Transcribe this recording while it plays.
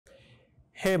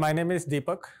Hey, my name is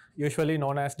Deepak, usually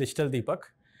known as Digital Deepak,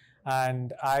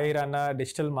 and I run a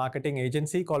digital marketing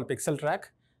agency called Pixel Track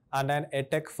and an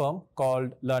edtech firm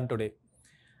called Learn Today.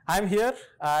 I'm here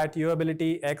at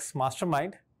UAbility X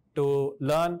Mastermind to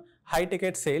learn high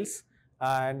ticket sales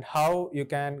and how you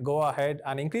can go ahead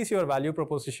and increase your value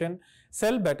proposition,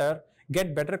 sell better,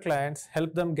 get better clients,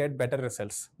 help them get better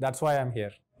results. That's why I'm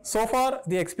here. So far,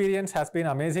 the experience has been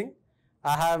amazing.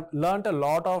 I have learned a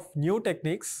lot of new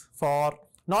techniques for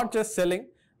not just selling,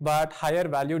 but higher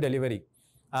value delivery.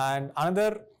 And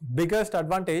another biggest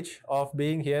advantage of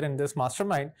being here in this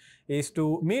mastermind is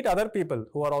to meet other people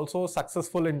who are also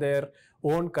successful in their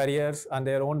own careers and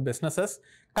their own businesses,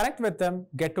 connect with them,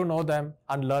 get to know them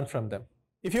and learn from them.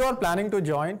 If you are planning to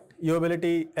join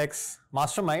UAbility X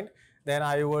Mastermind, then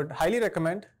I would highly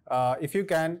recommend if you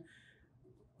can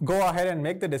go ahead and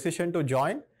make the decision to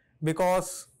join,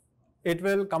 because it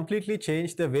will completely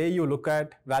change the way you look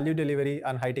at value delivery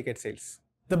and high ticket sales.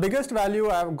 The biggest value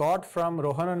I've got from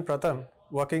Rohan and Pratham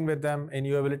working with them in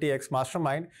UAbility X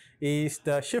Mastermind is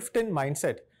the shift in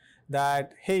mindset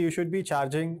that, hey, you should be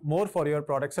charging more for your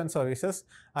products and services,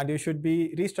 and you should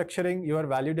be restructuring your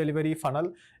value delivery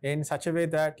funnel in such a way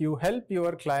that you help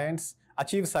your clients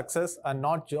achieve success and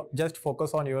not just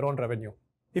focus on your own revenue.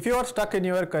 If you are stuck in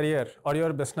your career or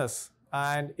your business,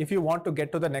 and if you want to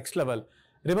get to the next level,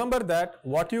 remember that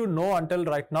what you know until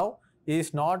right now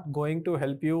is not going to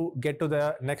help you get to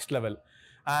the next level.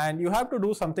 And you have to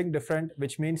do something different,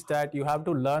 which means that you have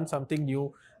to learn something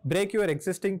new, break your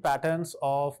existing patterns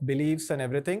of beliefs and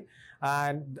everything.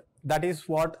 And that is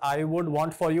what I would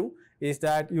want for you, is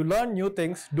that you learn new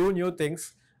things, do new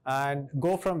things, and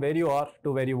go from where you are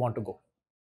to where you want to go.